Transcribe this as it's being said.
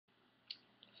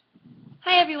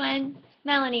Hi everyone,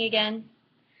 Melanie again.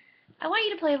 I want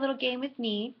you to play a little game with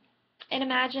me and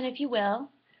imagine, if you will,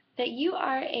 that you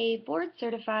are a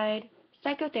board-certified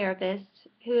psychotherapist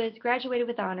who has graduated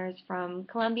with honors from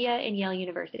Columbia and Yale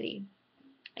University.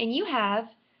 And you have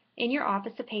in your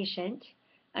office a patient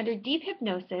under deep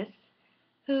hypnosis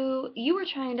who you were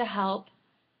trying to help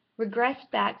regress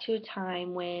back to a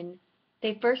time when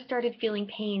they first started feeling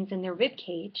pains in their rib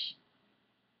cage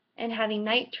and having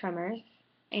night tremors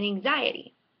and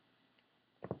anxiety.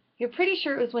 You're pretty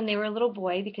sure it was when they were a little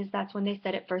boy because that's when they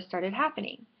said it first started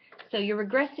happening. So you're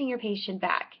regressing your patient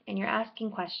back and you're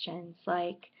asking questions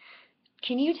like,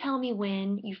 can you tell me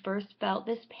when you first felt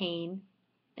this pain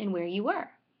and where you were?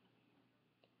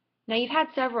 Now you've had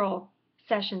several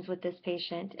sessions with this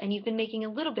patient and you've been making a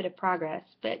little bit of progress,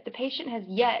 but the patient has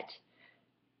yet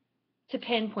to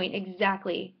pinpoint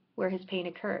exactly where his pain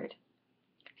occurred.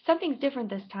 Something's different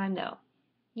this time though.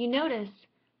 You notice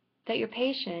that your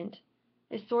patient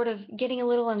is sort of getting a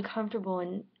little uncomfortable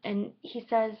and he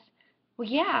says, well,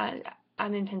 yeah,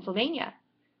 I'm in Pennsylvania.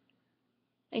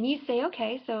 And you say,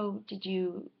 okay, so did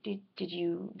you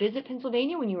visit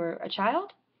Pennsylvania when you were a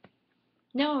child?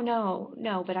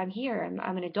 No, but I'm here.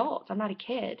 I'm an adult. I'm not a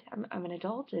kid. I'm an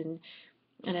adult and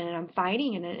I'm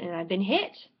fighting and I've been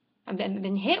hit. I've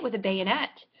been hit with a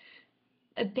bayonet.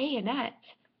 A bayonet.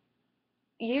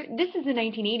 This is the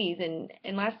 1980s,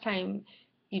 and last time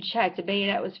you checked, a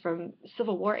bayonet was from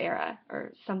Civil War era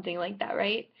or something like that,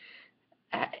 right?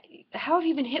 Uh, how have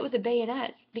you been hit with a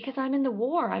bayonet? Because I'm in the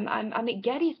war. I'm at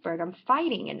Gettysburg. I'm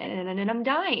fighting and I'm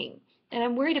dying. And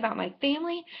I'm worried about my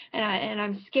family and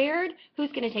I'm scared.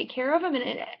 Who's going to take care of them?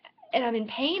 And I'm in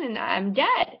pain and I'm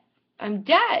dead. I'm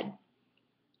dead.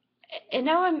 And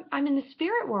now I'm in the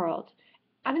spirit world.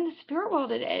 I'm in the spirit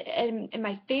world and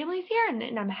my family's here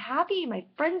and I'm happy and my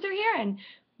friends are here and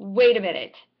wait a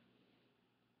minute.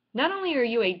 Not only are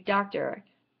you a doctor,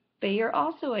 but you're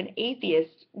also an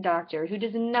atheist doctor who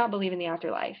does not believe in the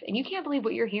afterlife, and you can't believe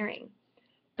what you're hearing.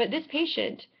 But this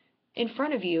patient in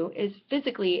front of you is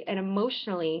physically and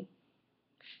emotionally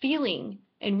feeling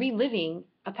and reliving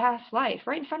a past life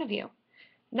right in front of you.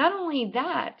 Not only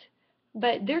that,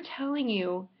 but they're telling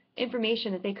you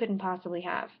information that they couldn't possibly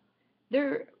have.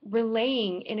 They're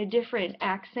relaying in a different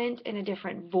accent, in a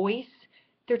different voice.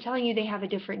 They're telling you they have a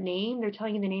different name. They're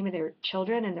telling you the name of their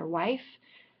children and their wife.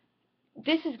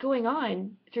 This is going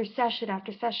on through session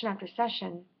after session after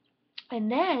session.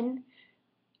 And then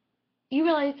you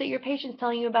realize that your patient's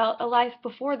telling you about a life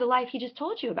before the life he just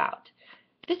told you about.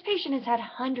 This patient has had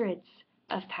hundreds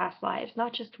of past lives,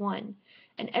 not just one.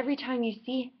 And every time you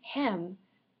see him,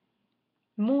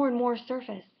 more and more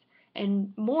surface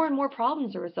and more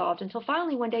problems are resolved until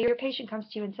finally one day your patient comes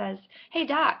to you and says, hey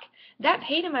doc, that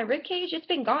pain in my rib cage, it's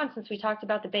been gone since we talked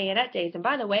about the bayonet days. And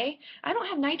by the way, I don't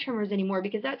have night tremors anymore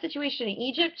because that situation in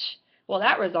Egypt, well,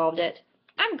 that resolved it.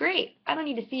 I'm great. I don't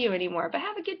need to see you anymore, but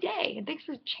have a good day and thanks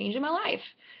for changing my life.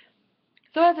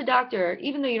 So as a doctor,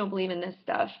 even though you don't believe in this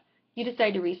stuff, you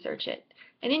decide to research it.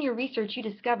 And in your research, you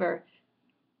discover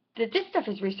that this stuff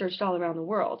is researched all around the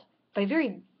world by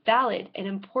very valid and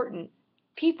important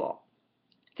people.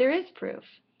 There is proof.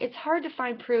 It's hard to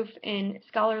find proof in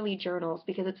scholarly journals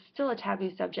because it's still a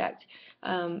taboo subject.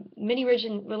 Many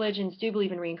religions do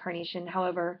believe in reincarnation.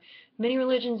 However, many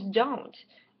religions don't.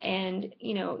 And,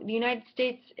 you know, the United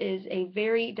States is a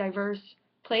very diverse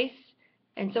place,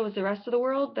 and so is the rest of the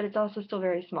world, but it's also still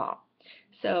very small.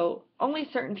 So only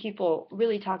certain people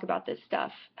really talk about this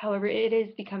stuff. However, it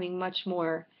is becoming much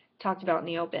more talked about in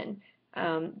the open.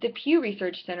 The Pew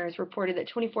Research Center has reported that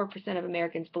 24% of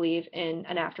Americans believe in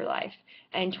an afterlife,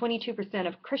 and 22%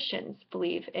 of Christians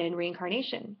believe in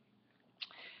reincarnation.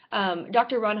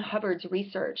 Dr. Ron Hubbard's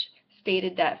research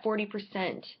stated that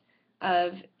 40%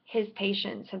 of his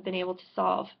patients have been able to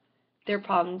solve their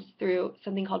problems through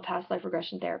something called past life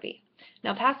regression therapy.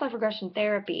 Now, past life regression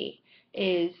therapy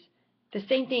is the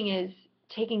same thing as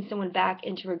taking someone back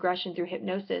into regression through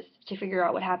hypnosis to figure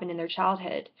out what happened in their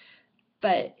childhood,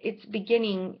 but it's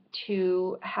beginning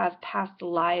to have past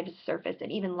lives surface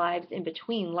and even lives in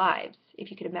between lives, if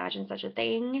you could imagine such a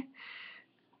thing.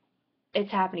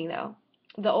 It's happening though.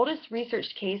 The oldest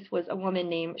researched case was a woman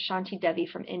named Shanti Devi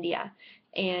from India,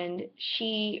 and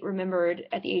she remembered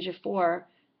at the age of 4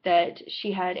 that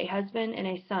she had a husband and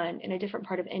a son in a different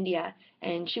part of India,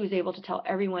 and she was able to tell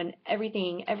everyone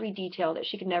everything, every detail that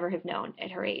she could never have known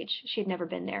at her age. She had never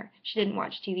been there. She didn't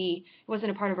watch TV. It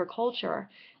wasn't a part of her culture.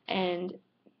 And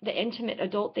the intimate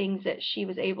adult things that she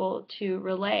was able to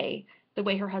relay, the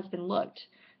way her husband looked,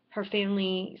 her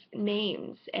family's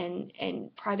names, and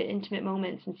private intimate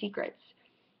moments and secrets.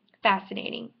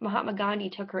 fascinating. Mahatma Gandhi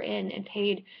took her in and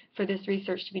paid for this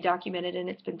research to be documented, and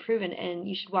it's been proven, and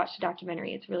you should watch the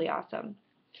documentary. It's really awesome.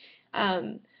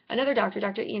 Um, Another doctor,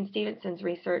 Dr. Ian Stevenson's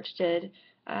research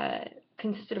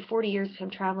consisted of 40 years of him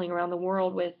traveling around the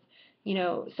world with,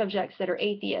 subjects that are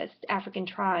atheists, African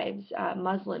tribes,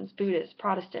 Muslims, Buddhists,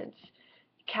 Protestants,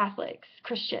 Catholics,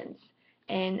 Christians.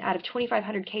 And out of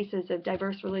 2,500 cases of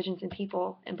diverse religions and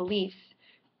people and beliefs,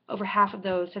 over half of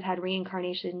those have had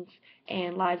reincarnations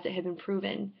and lives that have been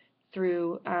proven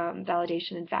through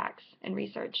validation and facts and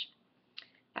research.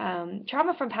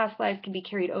 Trauma from past lives can be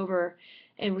carried over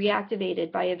and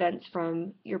reactivated by events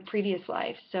from your previous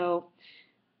life. So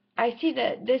I see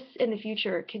that this in the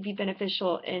future could be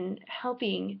beneficial in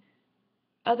helping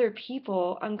other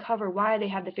people uncover why they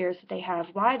have the fears that they have,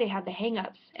 why they have the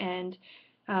hang-ups and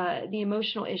the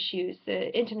emotional issues,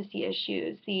 the intimacy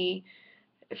issues, the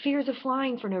fears of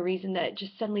flying for no reason that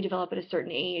just suddenly develop at a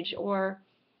certain age, or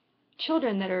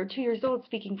children that are 2 years old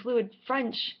speaking fluent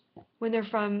French when they're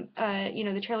from,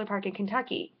 the trailer park in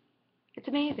Kentucky. It's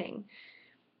amazing.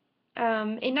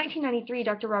 In 1993,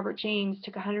 Dr. Robert James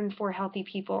took 104 healthy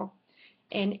people,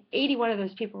 and 81 of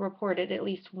those people reported at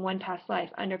least one past life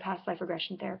under past life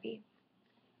regression therapy.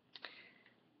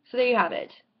 So there you have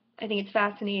it. I think it's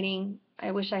fascinating.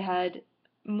 I wish I had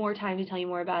more time to tell you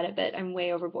more about it, but I'm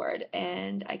way overboard,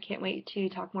 and I can't wait to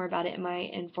talk more about it in my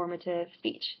informative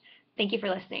speech. Thank you for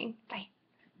listening. Bye.